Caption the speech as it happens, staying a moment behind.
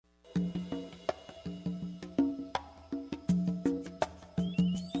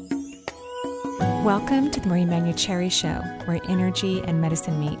Welcome to the Marie Manucherry Show, where energy and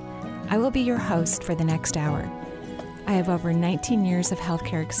medicine meet. I will be your host for the next hour. I have over 19 years of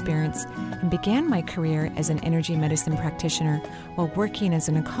healthcare experience and began my career as an energy medicine practitioner while working as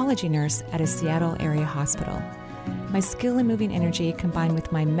an oncology nurse at a Seattle area hospital. My skill in moving energy combined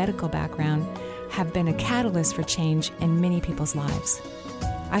with my medical background have been a catalyst for change in many people's lives.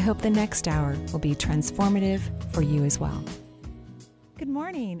 I hope the next hour will be transformative for you as well. Good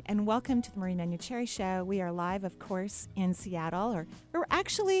morning and welcome to the Marie Manucherry Show. We are live, of course, in Seattle, or we're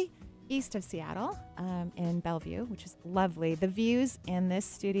actually east of Seattle, in Bellevue, which is lovely. The views in this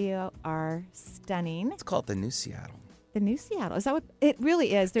studio are stunning. It's called the New Seattle. The New Seattle. Is that what it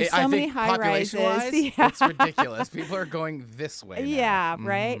really is? There's so many high rises. Yeah. It's ridiculous. People are going this way now. Yeah,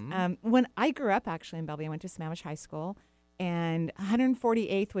 right. When I grew up actually in Bellevue, I went to Sammamish High School. And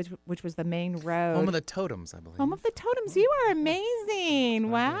 148th, which was the main road. Home of the totems, I believe. Home of the totems. You are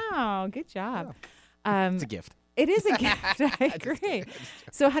amazing. Wow. Good job. Yeah. It's a gift. It is a gift. I agree.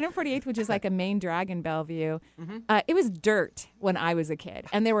 So 148th, which is like a main drag in Bellevue, it was dirt when I was a kid.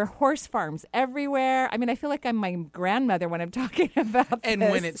 And there were horse farms everywhere. I mean, I feel like I'm my grandmother when I'm talking about and this.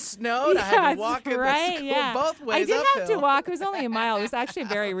 When it snowed, I had to walk at the school both ways I did uphill. have to walk. It was only a mile. It was actually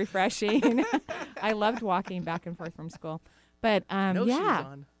very refreshing. I loved walking back and forth from school. But no shoes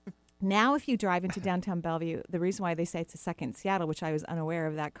on. Now, if you drive into downtown Bellevue, the reason why they say it's a second Seattle, which I was unaware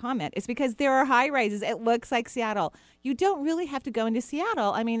of that comment, is because there are high rises. It looks like Seattle. You don't really have to go into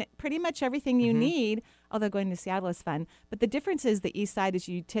Seattle. I mean, pretty much everything you need, although going to Seattle is fun. But the difference is the east side is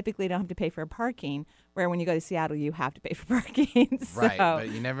you typically don't have to pay for parking, where when you go to Seattle, you have to pay for parking. So, right, but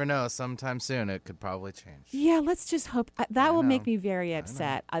you never know. Sometime soon, it could probably change. Yeah, let's just hope. That will make me very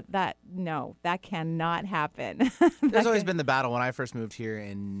upset. That cannot happen. There's always been the battle. When I first moved here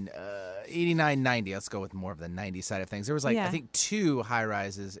in 89, 90, let's go with more of the 90 side of things. There was I think 2 high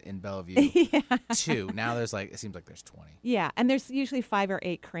rises in Bellevue. Yeah. 2. Now there's it seems like there's 20. Yeah, and there's usually 5 or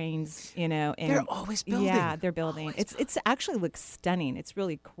 8 cranes, They're always building. Yeah, they're building. It's actually looks stunning. It's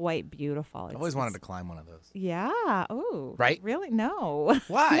really quite beautiful. I always wanted to climb one of those. Yeah. Oh. Right? Really? No.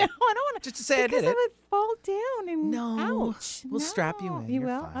 Why? No, I don't want to. Just to say I did it. Because I would fall down and ouch. We'll strap you in. You You're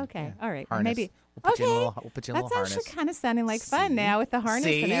will? fine. Okay. Yeah. All right. Harness. Maybe. We'll put you in a little That's harness. actually kind of sounding like fun now with the harness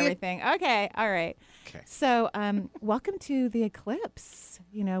and everything. Okay. All right. Okay. So, welcome to the eclipse.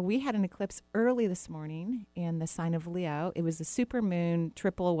 We had an eclipse early this morning in the sign of Leo. It was a super moon,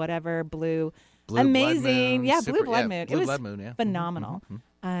 triple whatever, blue amazing. Blood moon, yeah, blue blood moon. Blue it was blood moon, yeah. phenomenal.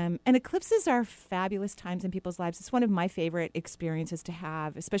 And eclipses are fabulous times in people's lives. It's one of my favorite experiences to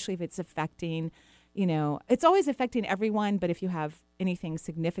have, especially if it's affecting, it's always affecting everyone. But if you have anything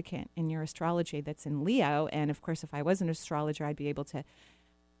significant in your astrology that's in Leo, and of course, if I was an astrologer, I'd be able to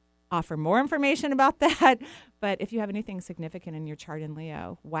offer more information about that. But if you have anything significant in your chart in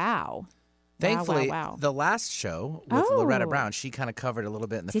Leo, wow. Thankfully, wow. The last show with Loretta Brown, she kind of covered a little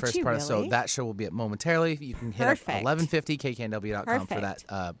bit in the first part. Really? So that show will be up momentarily. You can hit up 1150kknw.com for that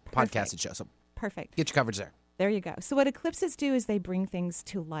podcasted show. So perfect. Get your coverage there. There you go. So what eclipses do is they bring things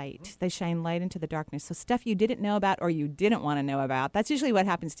to light. They shine light into the darkness. So stuff you didn't know about or you didn't want to know about. That's usually what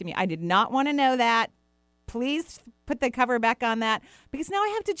happens to me. I did not want to know that. Please put the cover back on that because now I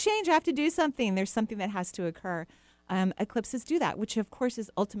have to change. I have to do something. There's something that has to occur. Eclipses do that, which of course is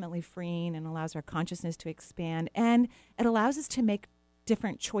ultimately freeing and allows our consciousness to expand, and it allows us to make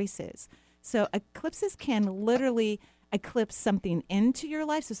different choices. So eclipses can literally eclipse something into your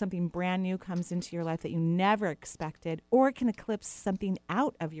life, so something brand new comes into your life that you never expected, or it can eclipse something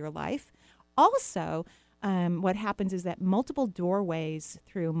out of your life. Also, what happens is that multiple doorways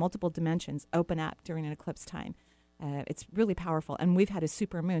through multiple dimensions open up during an eclipse time. It's really powerful, and we've had a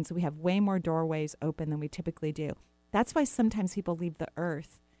super moon, so we have way more doorways open than we typically do. That's why sometimes people leave the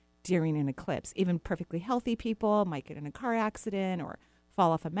earth during an eclipse. Even perfectly healthy people might get in a car accident or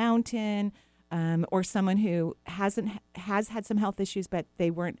fall off a mountain, or someone who has had some health issues, but they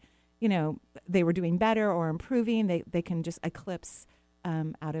weren't, they were doing better or improving. They can just eclipse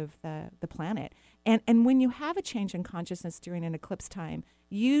out of the planet. And when you have a change in consciousness during an eclipse time,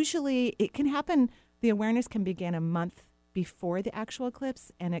 usually it can happen. The awareness can begin a month before the actual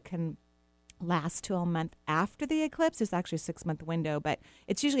eclipse, and it can last till a month after the eclipse. It's actually a 6-month window, but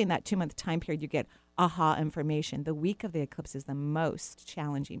it's usually in that 2-month time period you get aha information. The week of the eclipse is the most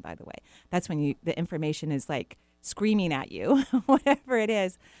challenging, by the way. That's when the information is like screaming at you, whatever it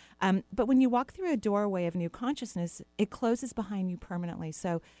is. But when you walk through a doorway of new consciousness, it closes behind you permanently.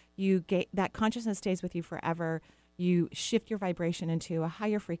 So that consciousness stays with you forever. You shift your vibration into a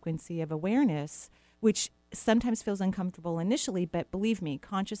higher frequency of awareness, which sometimes feels uncomfortable initially, but believe me,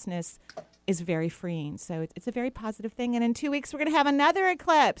 consciousness is very freeing. So it's a very positive thing. And in 2 weeks, we're going to have another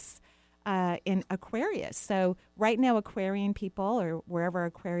eclipse. in Aquarius. So right now, Aquarian people, or wherever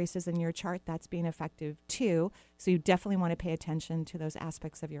Aquarius is in your chart, that's being effective too. So you definitely want to pay attention to those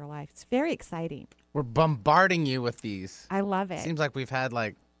aspects of your life. It's very exciting. We're bombarding you with these. I love it. Seems like we've had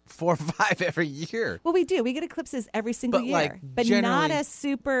like 4 or 5 every year. Well, we do. We get eclipses every single year, like, but not a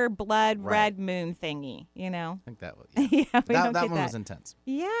super blood Right. red moon thingy, you know? I think that was, Yeah, we that don't get one that. was intense.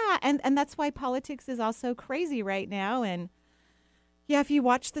 Yeah, and that's why politics is also crazy right now. And yeah, if you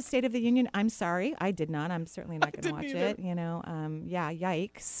watch the State of the Union, I'm sorry, I did not. I'm certainly not going to watch it. You know, yeah,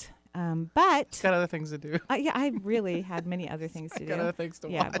 yikes. But Got other things to do. yeah, I really had many other things to do. Got other things to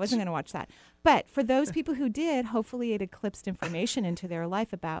Yeah, watch. I wasn't going to watch that. But for those people who did, hopefully it eclipsed information into their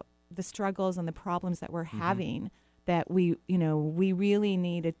life about the struggles and the problems that we're having. That we really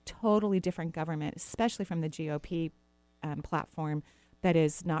need a totally different government, especially from the GOP platform, that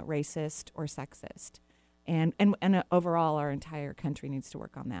is not racist or sexist. And overall, our entire country needs to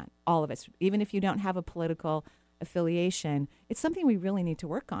work on that. All of us, even if you don't have a political affiliation, it's something we really need to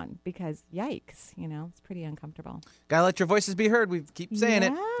work on because, yikes, it's pretty uncomfortable. Gotta let your voices be heard. We keep saying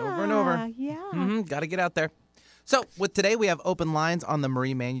it over and over. Yeah. Gotta get out there. So, with today, we have open lines on the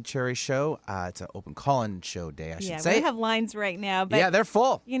Marie Manucherry show. It's an open call-in show day, I should say. We have lines right now. But, they're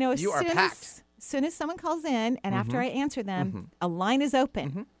full. You are packed. As soon as someone calls in and after I answer them, a line is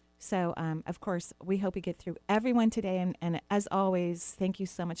open. So, of course, we hope we get through everyone today. And as always, thank you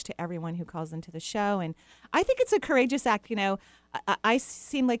so much to everyone who calls into the show. And I think it's a courageous act. I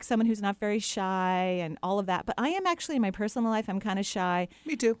seem like someone who's not very shy and all of that. But I am actually, in my personal life, I'm kind of shy.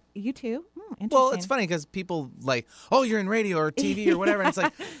 Me too. You too? Interesting. Well, it's funny because people like, oh, you're in radio or TV or whatever. And it's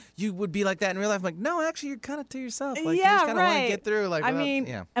like, you would be like that in real life. I'm like, no, actually, you're kind of to yourself. Like, you just kind of want to get through. Like,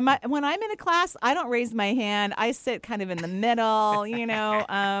 when I'm in a class, I don't raise my hand. I sit kind of in the middle,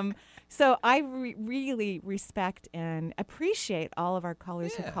 So I really respect and appreciate all of our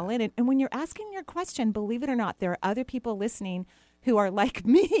callers who call in. And when you're asking your question, believe it or not, there are other people listening who are like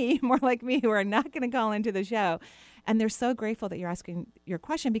me, more like me, who are not going to call into the show. And they're so grateful that you're asking your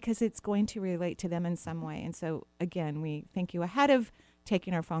question because it's going to relate to them in some way. And so, again, we thank you ahead of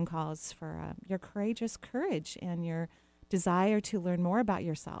taking our phone calls for your courageous courage and your desire to learn more about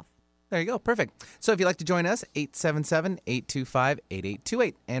yourself. There you go. Perfect. So if you'd like to join us,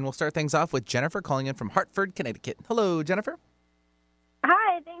 877-825-8828. And we'll start things off with Jennifer calling in from Hartford, Connecticut. Hello, Jennifer.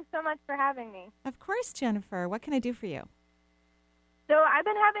 Hi. Thanks so much for having me. Of course, Jennifer. What can I do for you? So I've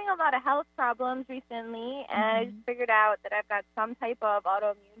been having a lot of health problems recently, and I just figured out that I've got some type of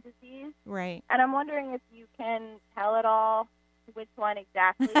autoimmune disease. Right. And I'm wondering if you can tell at all which one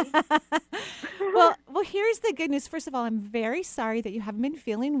exactly. Well, here's the good news. First of all, I'm very sorry that you haven't been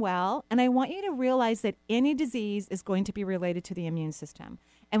feeling well, and I want you to realize that any disease is going to be related to the immune system.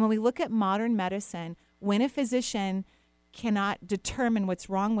 And when we look at modern medicine, when a physician cannot determine what's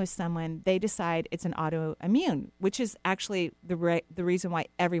wrong with someone, they decide it's an autoimmune, which is actually the reason why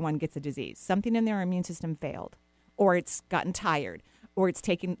everyone gets a disease. Something in their immune system failed, or it's gotten tired, or it's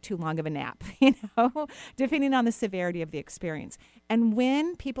taken too long of a nap, depending on the severity of the experience. And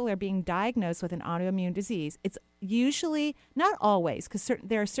when people are being diagnosed with an autoimmune disease, it's usually, not always, because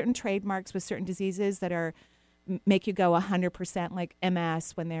there are certain trademarks with certain diseases that make you go 100%, like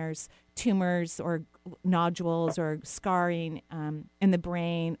MS, when there's tumors or nodules or scarring in the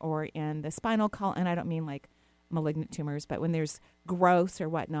brain or in the spinal column. And I don't mean like malignant tumors, but when there's growths or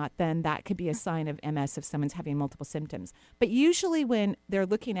whatnot, then that could be a sign of MS if someone's having multiple symptoms. But usually when they're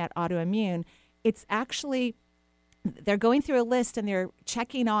looking at autoimmune, it's actually they're going through a list and they're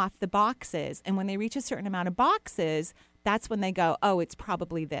checking off the boxes. And when they reach a certain amount of boxes, that's when they go, oh, it's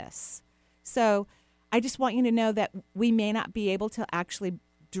probably this. So I just want you to know that we may not be able to actually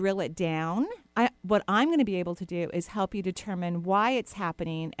drill it down. What I'm going to be able to do is help you determine why it's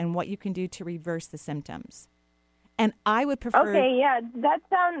happening and what you can do to reverse the symptoms. And I would prefer. Okay, yeah, that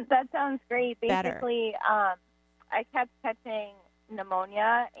sounds great. Better. Basically, I kept catching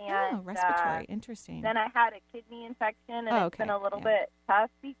pneumonia and respiratory. Interesting. Then I had a kidney infection, and it's been a little bit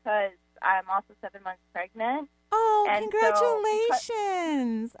tough because I'm also 7 months pregnant. Oh, and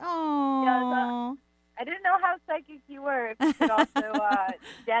congratulations! I didn't know how psychic you were. If you could also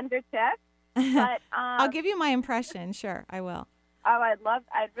gender check, but I'll give you my impression. Sure, I will. Oh, I'd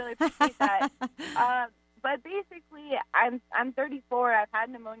really appreciate that. But basically, I'm 34. I've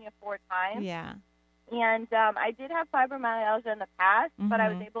had pneumonia 4 times. Yeah. And I did have fibromyalgia in the past, but I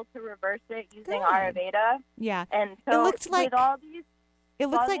was able to reverse it using Ayurveda. Yeah. And so with all these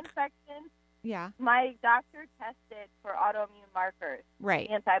infections, my doctor tested for autoimmune markers,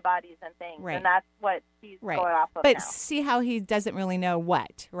 antibodies and things, and that's what he's going off of now. But see how he doesn't really know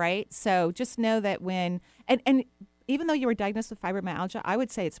what, right? So just know that when and even though you were diagnosed with fibromyalgia, I would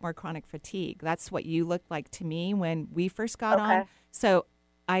say it's more chronic fatigue. That's what you looked like to me when we first got on. So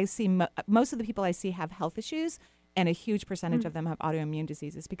I see most of the people I see have health issues, and a huge percentage of them have autoimmune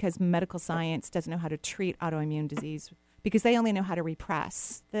diseases because medical science doesn't know how to treat autoimmune disease because they only know how to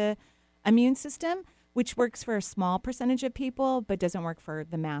repress the immune system, which works for a small percentage of people but doesn't work for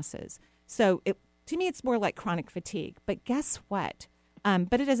the masses. So to me, it's more like chronic fatigue. But guess what?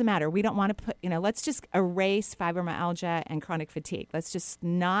 But it doesn't matter. We don't want to put, let's just erase fibromyalgia and chronic fatigue. Let's just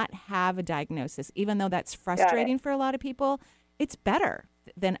not have a diagnosis. Even though that's frustrating for a lot of people, it's better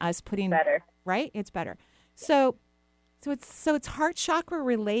than us putting, right? It's better. So it's heart chakra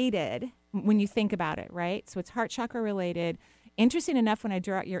related when you think about it, right? So it's heart chakra related. Interesting enough, when I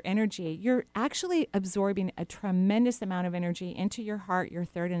draw out your energy, you're actually absorbing a tremendous amount of energy into your heart, your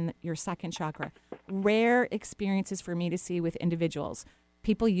third and your second chakra. Rare experiences for me to see with individuals.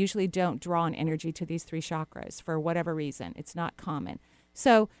 People usually don't draw on energy to these three chakras for whatever reason. It's not common.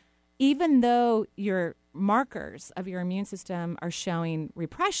 So even though your markers of your immune system are showing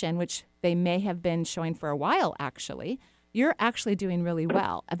repression, which they may have been showing for a while actually, you're actually doing really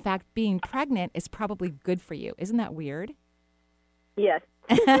well. In fact, being pregnant is probably good for you. Isn't that weird? Yes.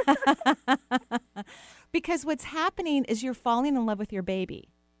 Because what's happening is you're falling in love with your baby.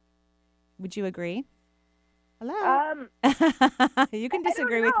 Would you agree? Hello? You can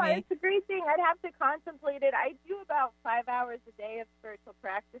disagree with me. It's a great thing. I'd have to contemplate it. I do about 5 hours a day of spiritual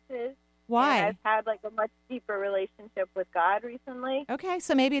practices. Why? And I've had like a much deeper relationship with God recently. Okay,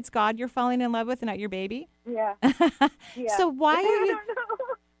 so maybe it's God you're falling in love with and not your baby? Yeah. So why are you... I don't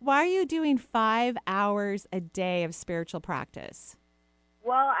know. Why are you doing 5 hours a day of spiritual practice?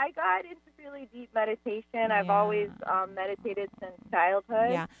 Well, I got into really deep meditation. I've always meditated since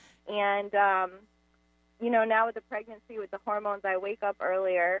childhood. Yeah. And, now with the pregnancy, with the hormones, I wake up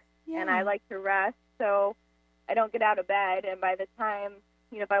earlier and I like to rest. So I don't get out of bed. And by the time,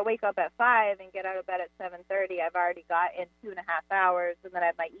 if I wake up at 5 and get out of bed at 7:30, I've already got in 2.5 hours. And then I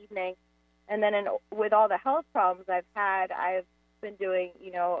have my evening. And then with all the health problems I've had, I've been doing,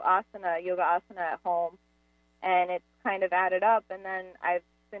 yoga asana at home, and it's kind of added up. And then I've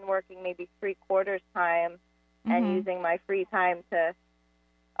been working maybe 3/4 time and using my free time to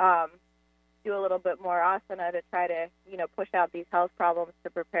do a little bit more asana to try to, push out these health problems to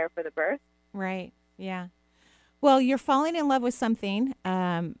prepare for the birth. Right. Yeah. Well, you're falling in love with something.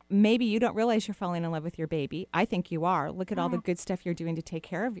 Maybe you don't realize you're falling in love with your baby. I think you are. Look at all the good stuff you're doing to take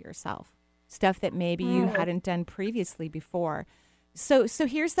care of yourself, stuff that maybe you hadn't done previously before. So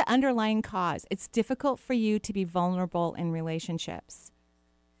here's the underlying cause. It's difficult for you to be vulnerable in relationships.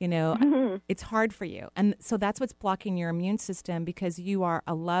 It's hard for you. And so that's what's blocking your immune system, because you are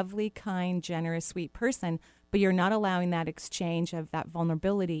a lovely, kind, generous, sweet person, but you're not allowing that exchange of that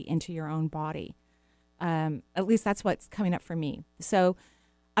vulnerability into your own body. At least that's what's coming up for me. So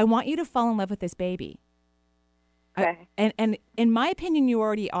I want you to fall in love with this baby. Okay. And in my opinion, you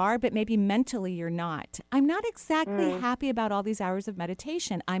already are, but maybe mentally you're not. I'm not exactly happy about all these hours of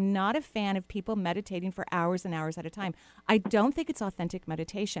meditation. I'm not a fan of people meditating for hours and hours at a time. I don't think it's authentic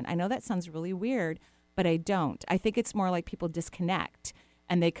meditation. I know that sounds really weird, but I don't. I think it's more like people disconnect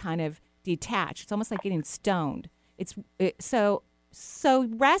and they kind of detach. It's almost like getting stoned. So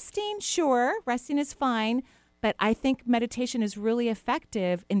resting, sure, resting is fine. But I think meditation is really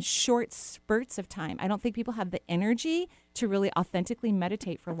effective in short spurts of time. I don't think people have the energy to really authentically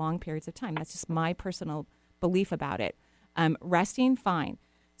meditate for long periods of time. That's just my personal belief about it. Resting, fine.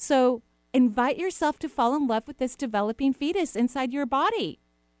 So invite yourself to fall in love with this developing fetus inside your body.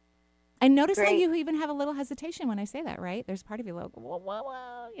 And notice how you even have a little hesitation when I say that, right? There's part of you like,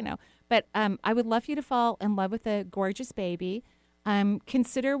 whoa. But I would love for you to fall in love with a gorgeous baby.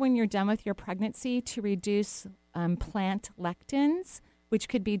 Consider when you're done with your pregnancy to reduce plant lectins, which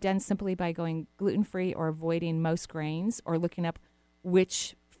could be done simply by going gluten-free or avoiding most grains, or looking up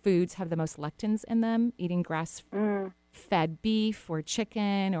which foods have the most lectins in them, eating grass-fed beef or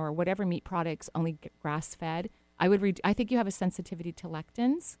chicken or whatever meat products, only grass-fed. I think you have a sensitivity to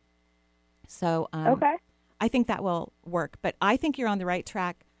lectins. So I think that will work. But I think you're on the right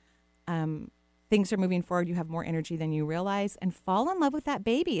track. Things are moving forward. You have more energy than you realize, and fall in love with that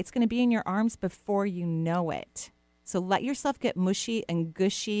baby. It's going to be in your arms before you know it. So let yourself get mushy and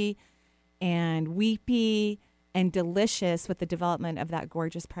gushy and weepy and delicious with the development of that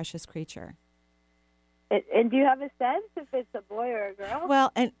gorgeous, precious creature. And do you have a sense if it's a boy or a girl?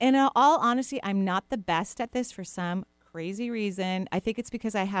 Well, and in all honesty, I'm not the best at this for some crazy reason. I think it's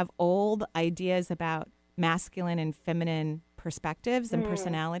because I have old ideas about masculine and feminine perspectives and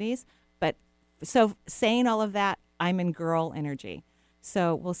personalities. But so saying all of that, I'm in girl energy.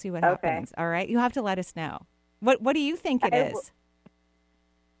 So we'll see what happens. All right. You have to let us know. What do you think it is?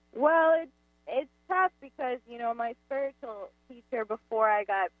 Well, it's tough because, my spiritual teacher before I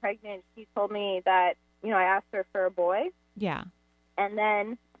got pregnant, she told me that, I asked her for a boy. Yeah. And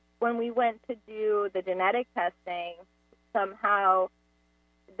then when we went to do the genetic testing, somehow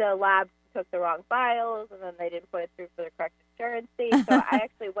the lab took the wrong files, and then they didn't put it through for the correct insurance state. So I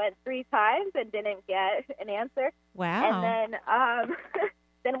actually went 3 times and didn't get an answer. Wow. And then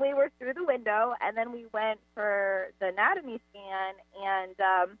then we were through the window, and then we went for the anatomy scan, and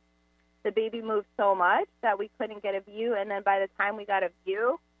the baby moved so much that we couldn't get a view. And then by the time we got a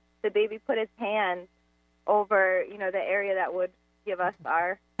view, the baby put his hand over, the area that would give us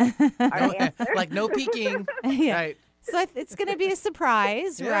our answer. Like no peeking. Yeah. Right. So it's going to be a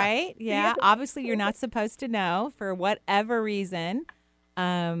surprise, right? Yeah. Obviously, you're not supposed to know for whatever reason.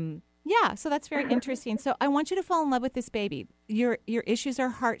 Yeah, so that's very interesting. So I want you to fall in love with this baby. Your issues are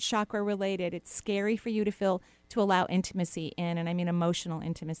heart chakra related. It's scary for you to allow intimacy in, and I mean emotional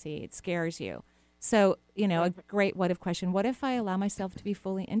intimacy. It scares you. So, a great what if question. What if I allow myself to be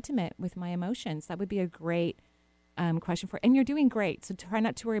fully intimate with my emotions? That would be a great question for, and you're doing great. So try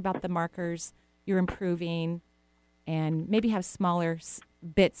not to worry about the markers. You're improving, and maybe have smaller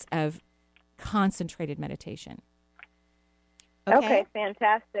bits of concentrated meditation. Okay,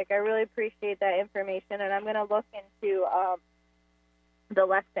 fantastic. I really appreciate that information, and I'm going to look into the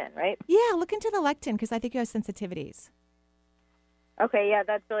lectin, right? Yeah, look into the lectin because I think you have sensitivities. Okay, yeah,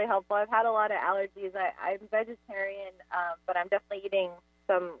 that's really helpful. I've had a lot of allergies. I'm vegetarian, but I'm definitely eating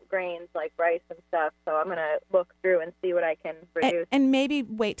some grains like rice and stuff, so I'm going to look through and see what I can reduce. And maybe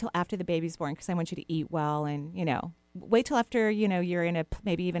wait till after the baby's born because I want you to eat well and, wait till after, you're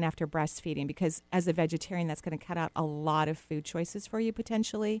maybe even after breastfeeding because as a vegetarian, that's going to cut out a lot of food choices for you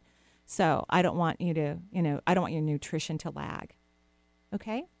potentially. So I don't want you to, I don't want your nutrition to lag.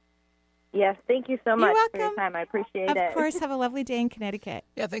 Okay? Yes, thank you so much for your time. I appreciate it. Of course. Have a lovely day in Connecticut.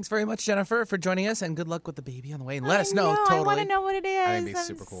 Yeah, thanks very much, Jennifer, for joining us, and good luck with the baby on the way. And let us know. Totally. I want to know what it is. I think it'd be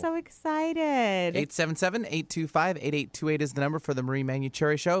super cool. So excited. 877-825-8828 is the number for the Marie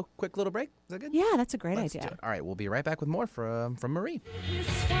Manuchehri Show. Quick little break. Is that good? Yeah, that's a great Let's idea. do it. All right, we'll be right back with more from Marie.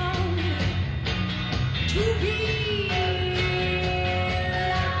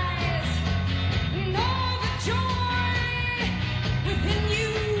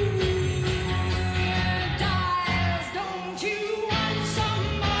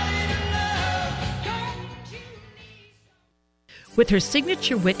 With her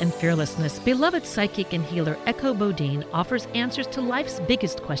signature wit and fearlessness, beloved psychic and healer Echo Bodine offers answers to life's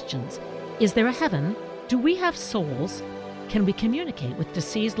biggest questions. Is there a heaven? Do we have souls? Can we communicate with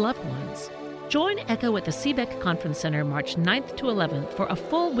deceased loved ones? Join Echo at the Seebeck Conference Center March 9th to 11th for a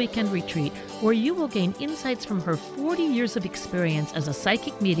full weekend retreat where you will gain insights from her 40 years of experience as a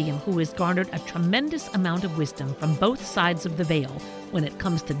psychic medium who has garnered a tremendous amount of wisdom from both sides of the veil when it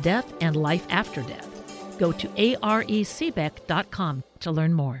comes to death and life after death. Go to areseebeck.com to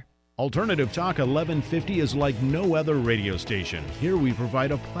learn more. Alternative Talk 1150 is like no other radio station. Here we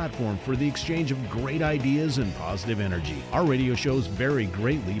provide a platform for the exchange of great ideas and positive energy. Our radio shows vary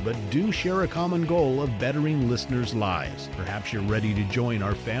greatly, but do share a common goal of bettering listeners' lives. Perhaps you're ready to join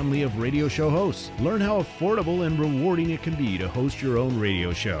our family of radio show hosts. Learn how affordable and rewarding it can be to host your own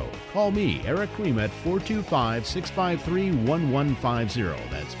radio show. Call me, Eric Cream, at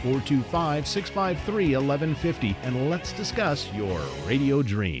 425-653-1150. That's 425-653-1150, and let's discuss your radio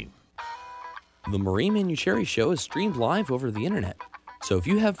dream. The Marie Manuchehri Show is streamed live over the internet. So if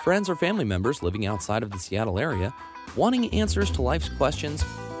you have friends or family members living outside of the Seattle area, wanting answers to life's questions,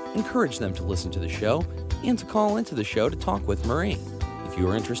 encourage them to listen to the show and to call into the show to talk with Marie. If you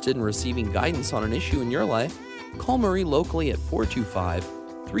are interested in receiving guidance on an issue in your life, call Marie locally at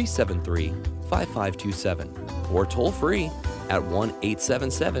 425-373-5527 or toll free at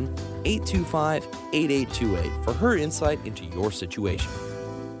 1-877-825-8828 for her insight into your situation.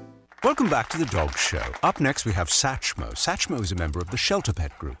 Welcome back to The Dog Show. Up next, we have Satchmo. Satchmo is a member of the Shelter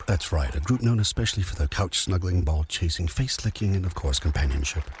Pet Group. That's right, a group known especially for their couch-snuggling, ball-chasing, face-licking, and, of course,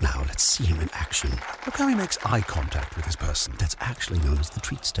 companionship. Now, let's see him in action. Look how he makes eye contact with his person. That's actually known as the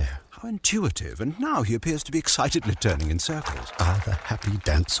treat stare. How intuitive, and now he appears to be excitedly turning in circles. Ah, the happy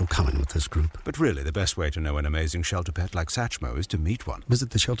dance so common with this group. But really, the best way to know an amazing shelter pet like Satchmo is to meet one. Visit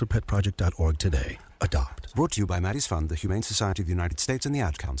theshelterpetproject.org today. Adopt. Brought to you by Maddie's Fund, the Humane Society of the United States, and the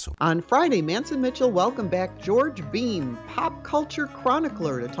Ad Council. On Friday, Manson Mitchell welcomed back George Beam, pop culture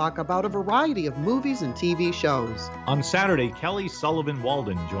chronicler, to talk about a variety of movies and TV shows. On Saturday, Kelly Sullivan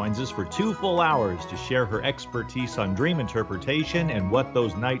Walden joins us for 2 full hours to share her expertise on dream interpretation and what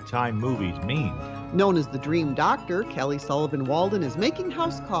those nighttime movies mean. Known as the Dream Doctor, Kelly Sullivan Walden is making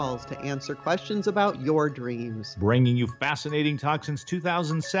house calls to answer questions about your dreams. Bringing you fascinating talk since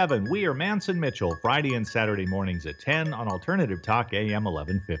 2007, we are Manson Mitchell, Friday and Saturday mornings at 10 on Alternative Talk AM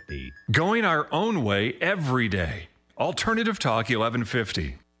 1150. Going our own way every day. Alternative Talk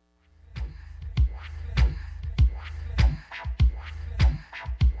 1150.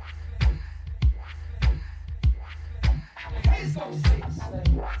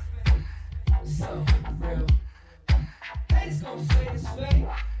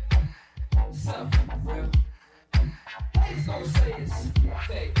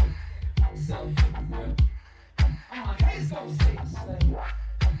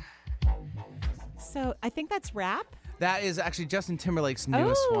 So I think that's rap. That is actually Justin Timberlake's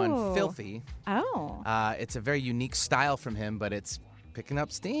newest one, Filthy. Oh. It's a very unique style from him, but it's picking up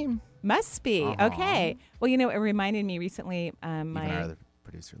steam. Must be. Okay. Well, you know, it reminded me recently. Even our other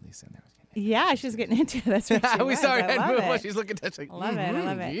producer, Lisa, in there. Yeah, she's getting into this. We saw her head move while she's looking at us. Like, I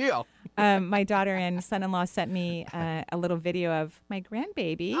love it. Yeah. My daughter and son-in-law sent me a little video of my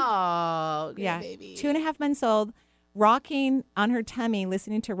grandbaby. Oh, grandbaby. 2.5 months old, rocking on her tummy,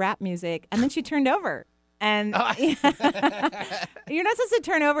 listening to rap music, and then she turned over. And you're not supposed to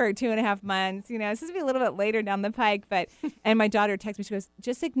turn over at 2.5 months. You know, it's supposed to be a little bit later down the pike. And my daughter texts me. She goes,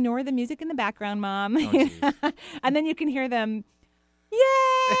 "Just ignore the music in the background, Mom." And then you can hear them. Yay!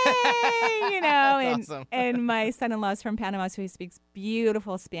 You know, and awesome. And my son-in-law's from Panama, so he speaks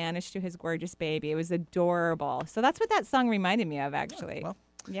beautiful Spanish to his gorgeous baby. It was adorable. So that's what that song reminded me of, actually. Well,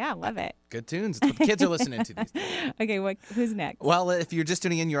 yeah, love it. Good tunes. It's what the kids are listening to these days. Okay, who's next? Well, if you're just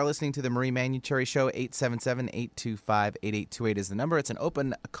tuning in, you're listening to the Marie Manuchehri Show. 877-825-8828 is the number. It's an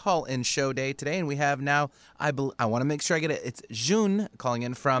open call-in show day today, and we have now, I want to make sure I get it. It's June calling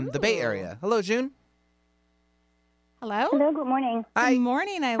in from the Bay Area. Hello, June. Hello? Hello, good morning. Hi. Good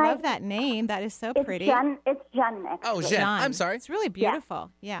morning. I love that name. That is so pretty. It's Jen, actually. Oh, Jen. I'm sorry. It's really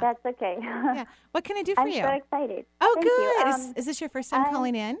beautiful. Yeah. That's okay. Yeah. What can I do for you? I'm so excited. Oh, Thank good. you. Is this your first time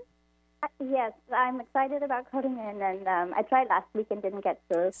calling in? Yes, I'm excited about calling in, and I tried last week and didn't get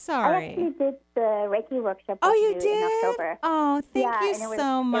to. Sorry. I actually did the Reiki workshop Oh, with you you did? in October. Oh, thank you and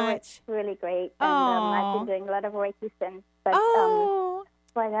so much. It was really great, and I've been doing a lot of Reiki since.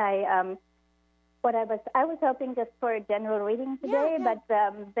 But I was hoping just for a general reading today, but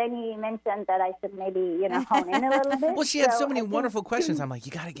then he mentioned that I should maybe hone in a little bit. Well, she had so many wonderful questions. I'm like,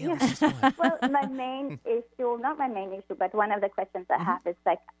 you got to get this one. Well, my main issue, not my main issue, but one of the questions I have is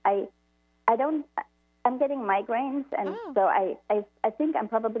like I'm getting migraines, and so I think I'm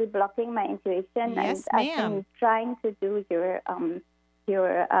probably blocking my intuition. Yes, and ma'am. I've been trying to do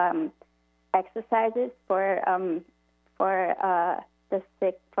your exercises for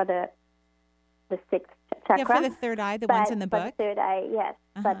the sixth chakra. Yeah, for the third eye, the ones in the book. For the third eye, yes.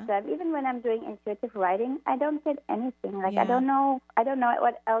 Uh-huh. But even when I'm doing intuitive writing, I don't get anything. Like I don't know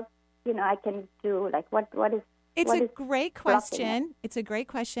what else I can do. Like what is. It's what a is great question. It's a great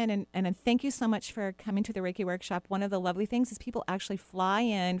question, and thank you so much for coming to the Reiki workshop. One of the lovely things is people actually fly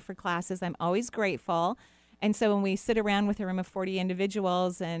in for classes. I'm always grateful. And so when we sit around with a room of 40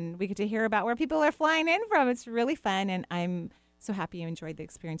 individuals and we get to hear about where people are flying in from, it's really fun, and I'm so happy you enjoyed the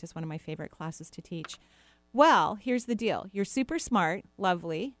experience. It's one of my favorite classes to teach. Well, here's the deal. You're super smart,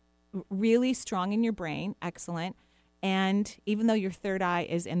 lovely, really strong in your brain, excellent. And even though your third eye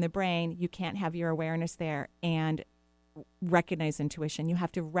is in the brain, you can't have your awareness there and recognize intuition. You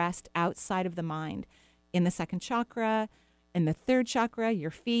have to rest outside of the mind in the second chakra, in the third chakra, your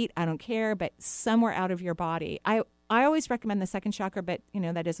feet, I don't care, but somewhere out of your body. I always recommend the second chakra, but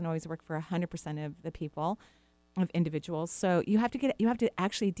that doesn't always work for 100% of the people, of individuals. So you have to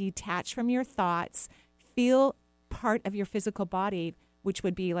actually detach from your thoughts, feel part of your physical body, which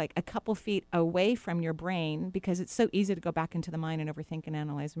would be like a couple feet away from your brain, because it's so easy to go back into the mind and overthink and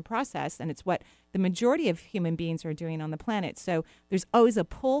analyze and process. And it's what the majority of human beings are doing on the planet. So there's always a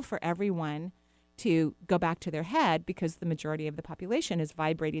pull for everyone to go back to their head, because the majority of the population is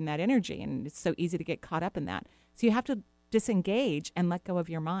vibrating that energy, and it's so easy to get caught up in that. So you have to disengage and let go of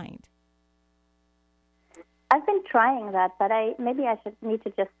your mind. I've been trying that, but maybe I need to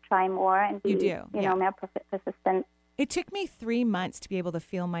just try more and be, more persistent. It took me 3 months to be able to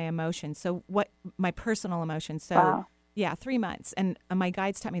feel my emotions. So my personal emotions. So wow. Yeah, 3 months. And my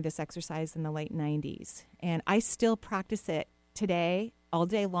guides taught me this exercise in the late 90s. And I still practice it today all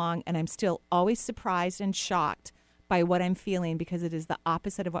day long, and I'm still always surprised and shocked by what I'm feeling because it is the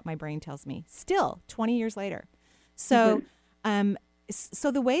opposite of what my brain tells me. Still, 20 years later. So,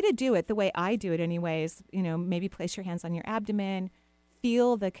 so the way to do it, the way I do it anyway, is, maybe place your hands on your abdomen,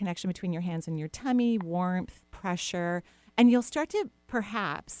 feel the connection between your hands and your tummy, warmth, pressure, and you'll start to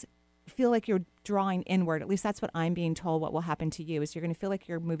perhaps feel like you're drawing inward. At least that's what I'm being told what will happen to you is you're going to feel like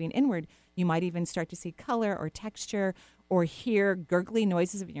you're moving inward. You might even start to see color or texture or hear gurgly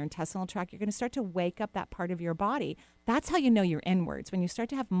noises of your intestinal tract. You're going to start to wake up that part of your body. That's how you know you're inwards. When you start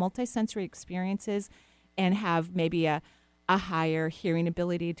to have multisensory experiences and have maybe a higher hearing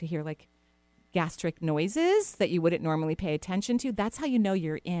ability to hear like gastric noises that you wouldn't normally pay attention to, that's how you know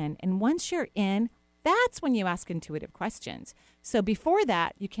you're in. And once you're in, that's when you ask intuitive questions. So before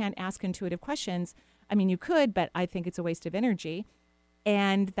that, you can't ask intuitive questions. I mean, you could, but I think it's a waste of energy.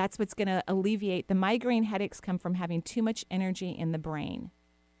 And that's what's going to alleviate the migraine headaches come from having too much energy in the brain.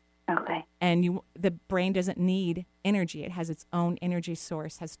 Okay. And the brain doesn't need energy. It has its own energy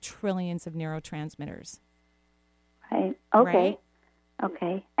source, has trillions of neurotransmitters. Right. Okay. Right?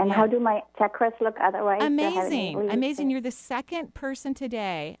 Okay. And how do my chakras look otherwise? Amazing. Amazing. You're the second person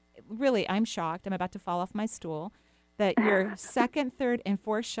today. Really, I'm shocked. I'm about to fall off my stool. That your second, third, and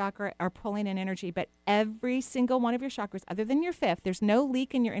fourth chakra are pulling in energy, but every single one of your chakras, other than your fifth, there's no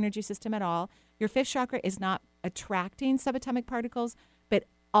leak in your energy system at all. Your fifth chakra is not attracting subatomic particles, but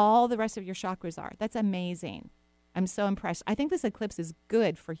all the rest of your chakras are. That's amazing. I'm so impressed. I think this eclipse is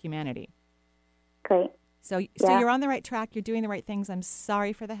good for humanity. Great. So you're on the right track. You're doing the right things. I'm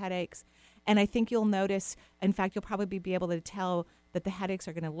sorry for the headaches. And I think you'll notice, in fact, you'll probably be able to tell that the headaches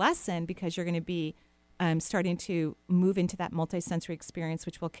are going to lessen because you're going to be starting to move into that multisensory experience,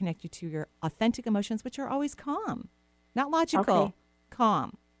 which will connect you to your authentic emotions, which are always calm, not logical,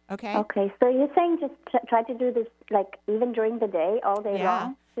 calm. Okay? Okay. So you're saying just try to do this like even during the day, all day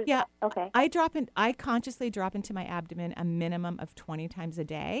long? Yeah. Okay. I consciously drop into my abdomen a minimum of 20 times a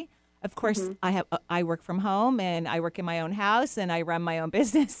day. Of course, I work from home and I work in my own house and I run my own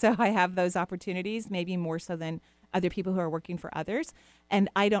business, so I have those opportunities, maybe more so than other people who are working for others. And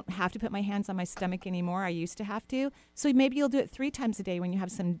I don't have to put my hands on my stomach anymore. I used to have to. So maybe you'll do it 3 times a day when you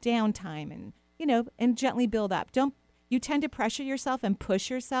have some downtime and, and gently build up. You tend to pressure yourself and push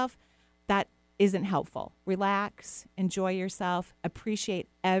yourself. That isn't helpful. Relax, enjoy yourself, appreciate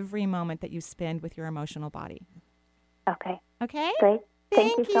every moment that you spend with your emotional body. Okay. Okay? Great.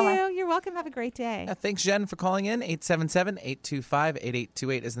 Thank you so much. You're welcome. Have a great day. Thanks, Jen, for calling in.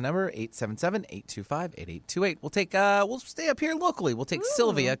 877-825-8828 is the number. 877-825-8828. We'll stay up here locally. We'll take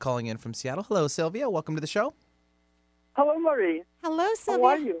Sylvia calling in from Seattle. Hello, Sylvia. Welcome to the show. Hello, Marie. Hello, Sylvia.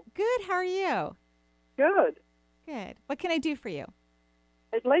 How are you? Good. How are you? Good. Good. What can I do for you?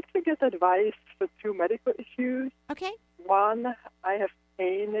 I'd like to get advice for 2 medical issues. Okay. One, I have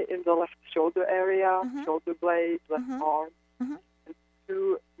pain in the left shoulder area, shoulder blade, left arm. And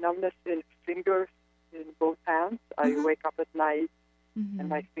 2, numbness in fingers in both hands. I wake up at night and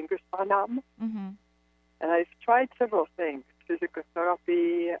my fingers are numb. And I've tried several things. Physical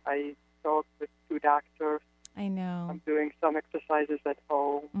therapy. I talked with 2 doctors. I know. I'm doing some exercises at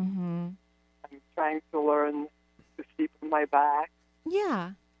home. I'm trying to learn to sleep on my back.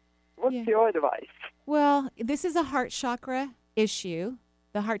 Yeah. What's your advice? Well, this is a heart chakra issue.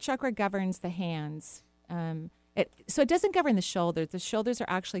 The heart chakra governs the hands. So it doesn't govern the shoulders. The shoulders are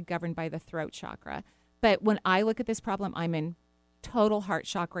actually governed by the throat chakra. But when I look at this problem, I'm in total heart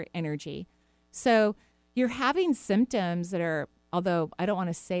chakra energy. So you're having symptoms that are, although I don't want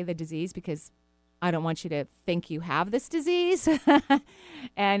to say the disease because I don't want you to think you have this disease.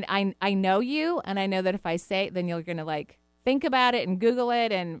 And I know you, and I know that if I say it, then you're going to think about it and Google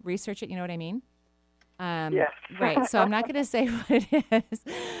it and research it. You know what I mean? Yes. Right. So I'm not going to say what it is.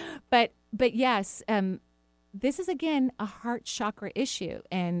 But yes, this is, again, a heart chakra issue,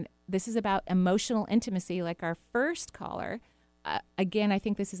 and this is about emotional intimacy like our first caller. Again, I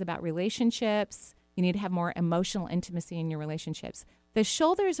think this is about relationships. You need to have more emotional intimacy in your relationships. The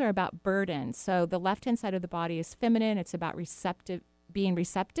shoulders are about burden. So the left-hand side of the body is feminine. It's about being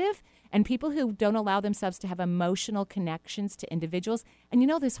receptive, and people who don't allow themselves to have emotional connections to individuals. And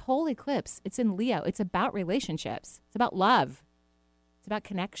this whole eclipse, it's in Leo. It's about relationships. It's about love. It's about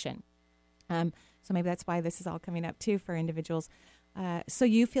connection. So maybe that's why this is all coming up, too, for individuals. So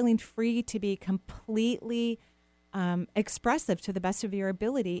you feeling free to be completely expressive to the best of your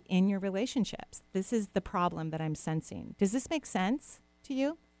ability in your relationships. This is the problem that I'm sensing. Does this make sense to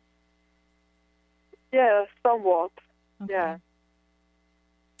you? Yeah, somewhat. Okay. Yeah.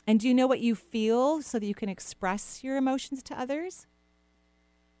 And do you know what you feel so that you can express your emotions to others?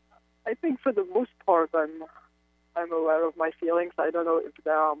 I think for the most part, I'm I'm aware of my feelings. I don't know if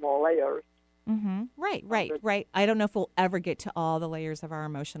there are more layers. Mm-hmm. Right. I don't know if we'll ever get to all the layers of our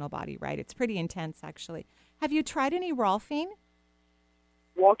emotional body, right? It's pretty intense, actually. Have you tried any Rolfing?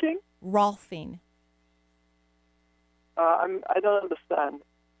 Walking? Rolfing. I don't understand.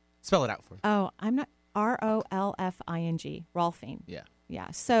 Spell it out for me. Oh, I'm not. Rolfing. Rolfing. Yeah.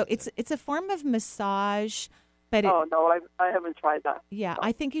 Yeah. So it's a form of massage, but no, I haven't tried that. Yeah, no.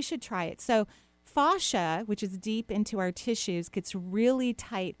 I think you should try it. So fascia, which is deep into our tissues, gets really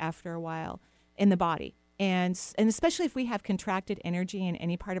tight after a while in the body. And especially if we have contracted energy in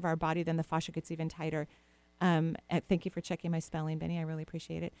any part of our body, then the fascia gets even tighter. Thank you for checking my spelling, Benny. I really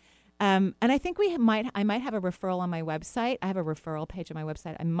appreciate it. And I think I might have a referral on my website. I have a referral page on my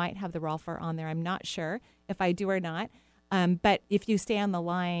website. I might have the Rolfer on there. I'm not sure if I do or not. But if you stay on the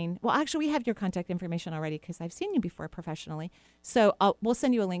line, well, actually, we have your contact information already because I've seen you before professionally. So we'll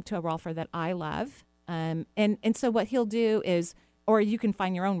send you a link to a Rolfer that I love. And so what he'll do is, or you can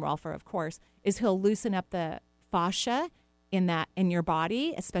find your own Rolfer, of course, is he'll loosen up the fascia in your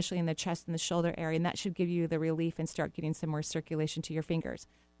body, especially in the chest and the shoulder area, and that should give you the relief and start getting some more circulation to your fingers.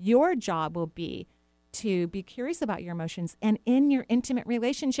 Your job will be to be curious about your emotions and in your intimate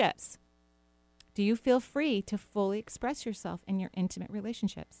relationships. Do you feel free to fully express yourself in your intimate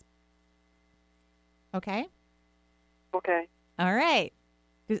relationships? Okay? Okay. All right.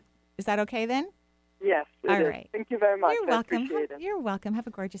 Is that okay then? Yes, it is. Right. Thank you very much. You're welcome. I appreciate it. You're welcome. Have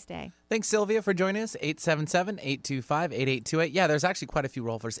a gorgeous day. Thanks, Sylvia, for joining us. 877-825-8828. Yeah, there's actually quite a few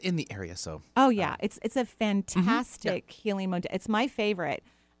Rolfers in the area. So. Oh, yeah. It's a fantastic healing mode. It's my favorite.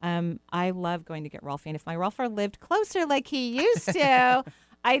 I love going to get Rolfing. If my Rolfer lived closer like he used to,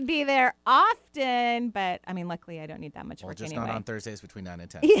 I'd be there often. But, I mean, luckily I don't need that much work just anyway. not on Thursdays between 9 and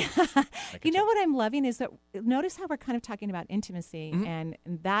 10. Yeah. You know what I'm loving is that notice how we're kind of talking about intimacy. Mm-hmm. And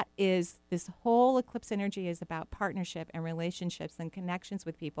that is, this whole eclipse energy is about partnership and relationships and connections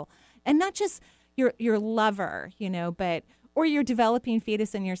with people. And not just your lover, but or your developing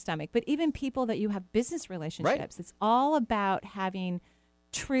fetus in your stomach, but even people that you have business relationships. Right. It's all about having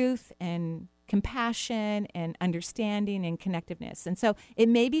truth and compassion and understanding and connectiveness. And so it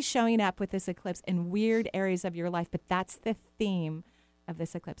may be showing up with this eclipse in weird areas of your life, but that's the theme of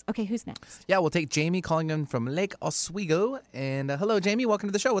this eclipse. Okay, who's next? Yeah, we'll take Jamie calling in from Lake Oswego. And hello, Jamie. Welcome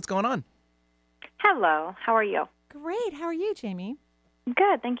to the show. What's going on? Hello. How are you? Great. How are you, Jamie?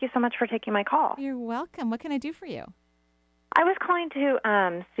 Good. Thank you so much for taking my call. You're welcome. What can I do for you? I was calling to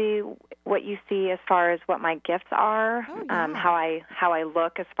see what you see as far as what my gifts are, how I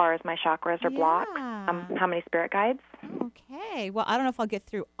look as far as my chakras are blocked, how many spirit guides. Okay. Well, I don't know if I'll get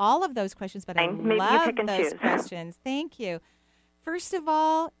through all of those questions, but Maybe love you pick and those choose. questions. Thank you. First of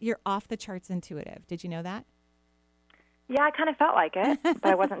all, you're off the charts intuitive. Did you know that? Yeah, I kind of felt like it, but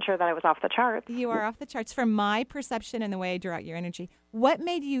I wasn't sure that I was off the charts. You are off the charts. From my perception and the way I draw out your energy, what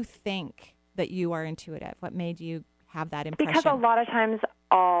made you think that you are intuitive? What made you have that impression? Because a lot of times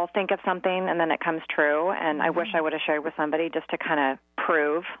I'll think of something and then it comes true, and I wish I would have shared with somebody just to kind of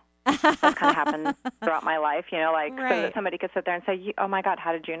prove. That's kind of happened throughout my life, so that somebody could sit there and say, oh my God,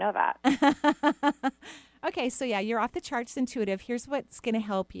 how did you know that? Okay, so yeah, you're off the charts intuitive. Here's what's going to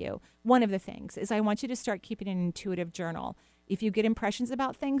help you. One of the things is I want you to start keeping an intuitive journal. If you get impressions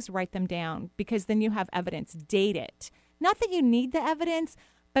about things, write them down, because then you have evidence. Date it. Not that you need the evidence,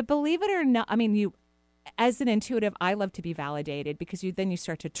 but believe it or not, as an intuitive, I love to be validated, because then you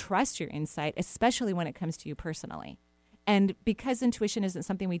start to trust your insight, especially when it comes to you personally. And because intuition isn't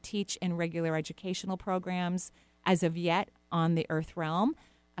something we teach in regular educational programs as of yet on the earth realm,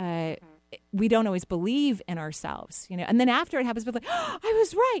 we don't always believe in ourselves, and then after it happens, we're like, oh, I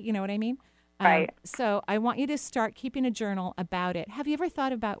was right. You know what I mean? Right. So I want you to start keeping a journal about it. Have you ever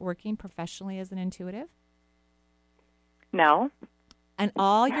thought about working professionally as an intuitive? No. And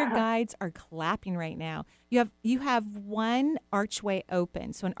all your guides are clapping right now. You have one archway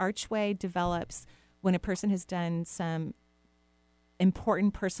open. So an archway develops when a person has done some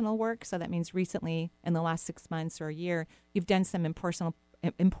important personal work. So that means recently, in the last 6 months or a year, you've done some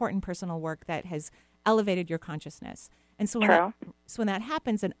important personal work that has elevated your consciousness. And so when that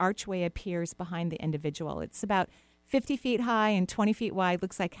happens, an archway appears behind the individual. It's about 50 feet high and 20 feet wide.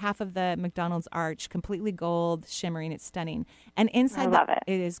 Looks like half of the McDonald's arch, completely gold, shimmering. It's stunning. And inside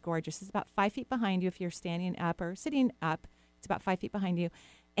it is gorgeous. It's about 5 feet behind you if you're standing up or sitting up. It's about 5 feet behind you.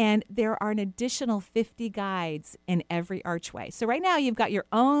 And there are an additional 50 guides in every archway. So right now you've got your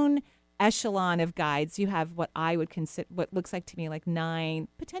own echelon of guides. You have what I would consider, what looks like to me like 9,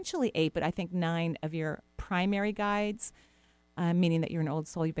 potentially 8, but I think 9 of your primary guides, meaning that you're an old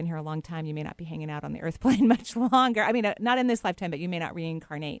soul. You've been here a long time. You may not be hanging out on the earth plane much longer. Not in this lifetime, but you may not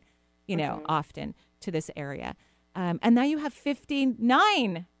reincarnate, often to this area. And now you have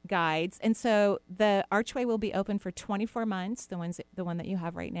 59 guides. And so the archway will be open for 24 months, the one that you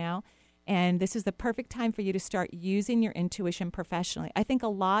have right now. And this is the perfect time for you to start using your intuition professionally. I think a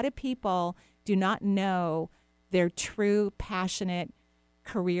lot of people do not know their true, passionate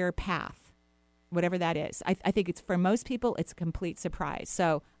career path, whatever that is. I think it's, for most people, it's a complete surprise.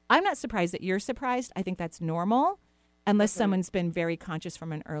 So I'm not surprised that you're surprised. I think that's normal, unless someone's been very conscious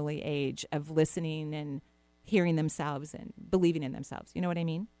from an early age of listening and hearing themselves and believing in themselves. You know what I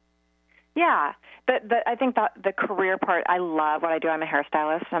mean? Yeah, but I think that the career part, I love what I do. I'm a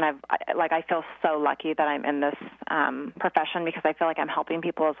hairstylist, and I feel so lucky that I'm in this profession, because I feel like I'm helping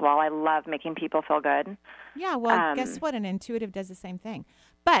people as well. I love making people feel good. Yeah, well, guess what? An intuitive does the same thing.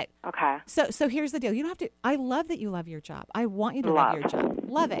 But so here's the deal. You don't have to. I love that you love your job. I want you to love your job.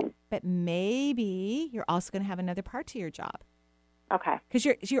 Love it. But maybe you're also going to have another part to your job. Okay.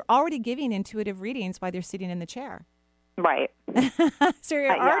 Because you're already giving intuitive readings while they're sitting in the chair. Right. So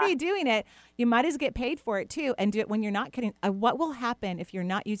you're already doing it. You might as well get paid for it too, and do it when you're not kidding. What will happen if you're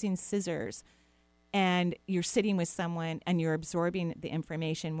not using scissors and you're sitting with someone and you're absorbing the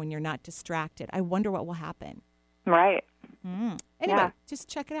information when you're not distracted? I wonder what will happen. Right. Anyway, just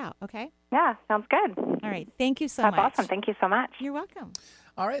check it out, okay? Yeah, sounds good. All right. Thank you so much. That's awesome. Thank you so much. You're welcome.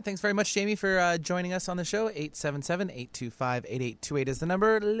 All right. Thanks very much, Jamie, for joining us on the show. 877-825-8828 is the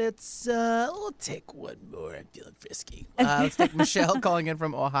number. We'll take one more. I'm feeling frisky. Let's take Michelle calling in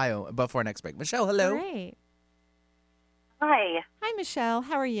from Ohio before next break. Michelle, hello. Great. Hi. Hi, Michelle.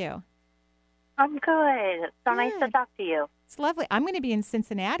 How are you? I'm good. So nice to talk to you. It's lovely. I'm going to be in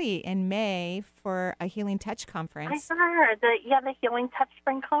Cincinnati in May for a Healing Touch conference. I heard the Healing Touch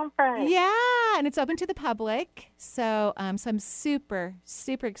Spring Conference. Yeah, and it's open to the public. So, so I'm super,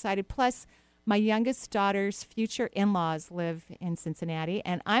 super excited. Plus, my youngest daughter's future in-laws live in Cincinnati,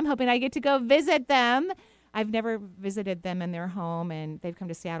 and I'm hoping I get to go visit them. I've never visited them in their home, and they've come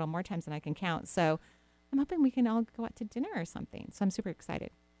to Seattle more times than I can count. So I'm hoping we can all go out to dinner or something. So I'm super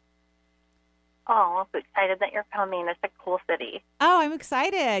excited. Oh, I'm so excited that you're coming. It's a cool city. Oh, I'm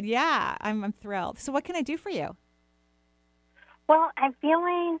excited. Yeah, I'm thrilled. So what can I do for you? Well, I'm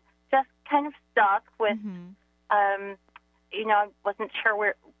feeling just kind of stuck with, I wasn't sure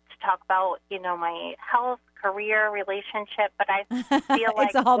where to talk about, my health, career, relationship, but I feel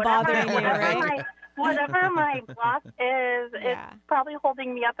like it's all bothering you, right? Whatever my block is, it's probably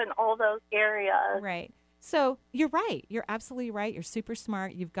holding me up in all those areas. Right. So you're right. You're absolutely right. You're super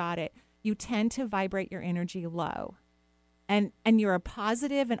smart. You've got it. You tend to vibrate your energy low. And you're a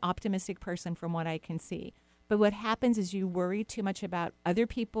positive and optimistic person from what I can see. But what happens is you worry too much about other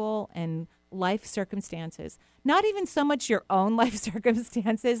people and life circumstances. Not even so much your own life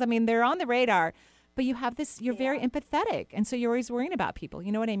circumstances. I mean, they're on the radar. But you have this, you're very empathetic. And so you're always worrying about people.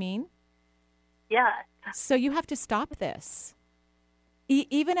 You know what I mean? Yeah. So you have to stop this.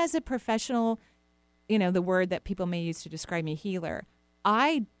 Even as a professional, the word that people may use to describe me, healer,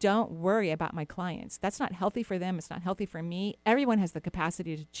 I don't worry about my clients. That's not healthy for them. It's not healthy for me. Everyone has the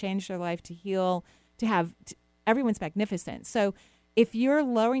capacity to change their life, to heal, everyone's magnificent. So if you're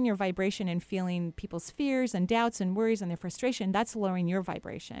lowering your vibration and feeling people's fears and doubts and worries and their frustration, that's lowering your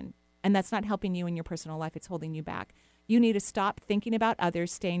vibration. And that's not helping you in your personal life. It's holding you back. You need to stop thinking about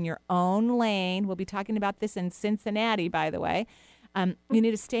others, stay in your own lane. We'll be talking about this in Cincinnati, by the way. You need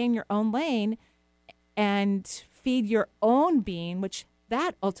to stay in your own lane and feed your own being, which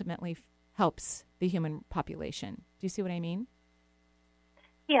that ultimately helps the human population. Do you see what I mean?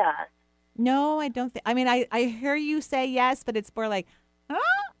 Yeah. No, I don't think. I mean, I hear you say yes, but it's more like,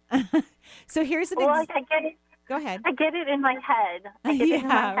 So here's an I get it. Go ahead. I get it in my head. I get it in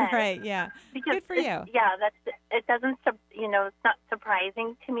my head. Right. Yeah. Because good for you. Yeah, it doesn't. It's not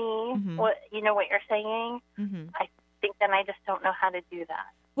surprising to me. What you're saying. I think then I just don't know how to do that.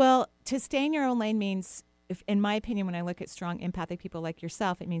 Well, to stay in your own lane means, in my opinion, when I look at strong empathic people like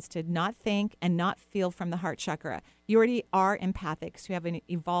yourself, it means to not think and not feel from the heart chakra. You already are empathic, so you have an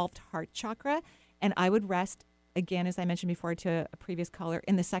evolved heart chakra. And I would rest, again, as I mentioned before to a previous caller,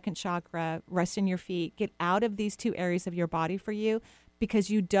 in the second chakra, rest in your feet. Get out of these two areas of your body for you, because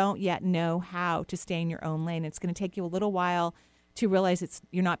you don't yet know how to stay in your own lane. It's going to take you a little while to realize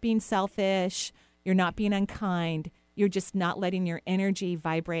you're not being selfish, you're not being unkind, you're just not letting your energy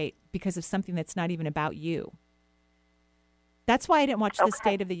vibrate because of something that's not even about you. That's why I didn't watch the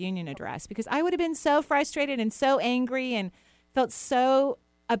State of the Union address, because I would have been so frustrated and so angry and felt so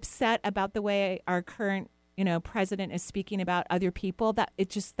upset about the way our current, president is speaking about other people, that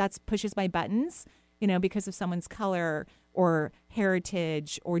that pushes my buttons, because of someone's color, or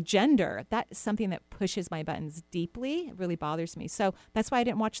heritage or gender. That's something that pushes my buttons deeply. It really bothers me. So that's why I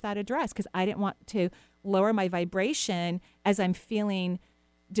didn't watch that address, because I didn't want to lower my vibration as I'm feeling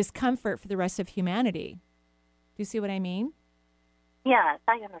discomfort for the rest of humanity. Do you see what I mean? Yes,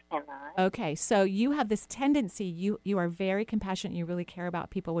 I understand that. Okay, so you have this tendency, you are very compassionate, you really care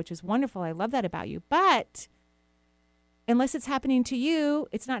about people, which is wonderful. I love that about you. But unless it's happening to you,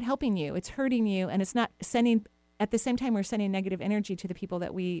 it's not helping you. It's hurting you, and it's not sending, at the same time, we're sending negative energy to the people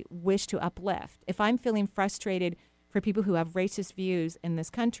that we wish to uplift. If I'm feeling frustrated for people who have racist views in this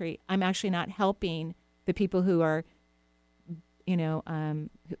country, I'm actually not helping the people who are,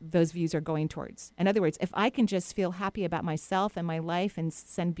 those views are going towards. In other words, if I can just feel happy about myself and my life and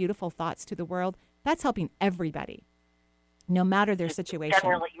send beautiful thoughts to the world, that's helping everybody, no matter their situation.